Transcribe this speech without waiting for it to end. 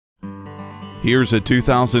Here's a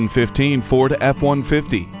 2015 Ford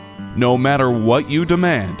F-150. No matter what you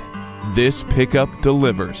demand, this pickup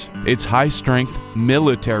delivers. Its high-strength,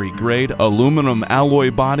 military-grade aluminum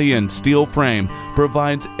alloy body and steel frame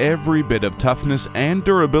provides every bit of toughness and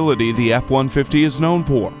durability the F-150 is known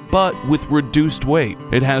for, but with reduced weight.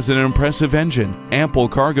 It has an impressive engine, ample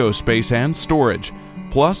cargo space and storage,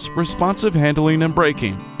 plus responsive handling and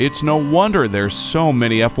braking. It's no wonder there's so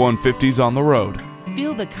many F-150s on the road.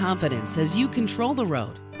 Feel the confidence as you control the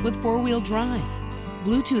road with four-wheel drive.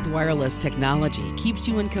 Bluetooth wireless technology keeps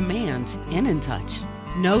you in command and in touch.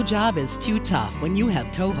 No job is too tough when you have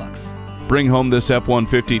tow hooks. Bring home this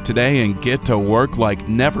F-150 today and get to work like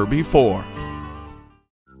never before.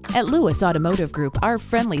 At Lewis Automotive Group, our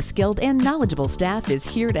friendly, skilled, and knowledgeable staff is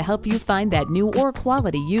here to help you find that new or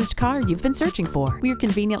quality used car you've been searching for. We're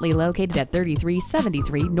conveniently located at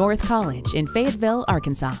 3373 North College in Fayetteville,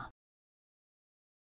 Arkansas.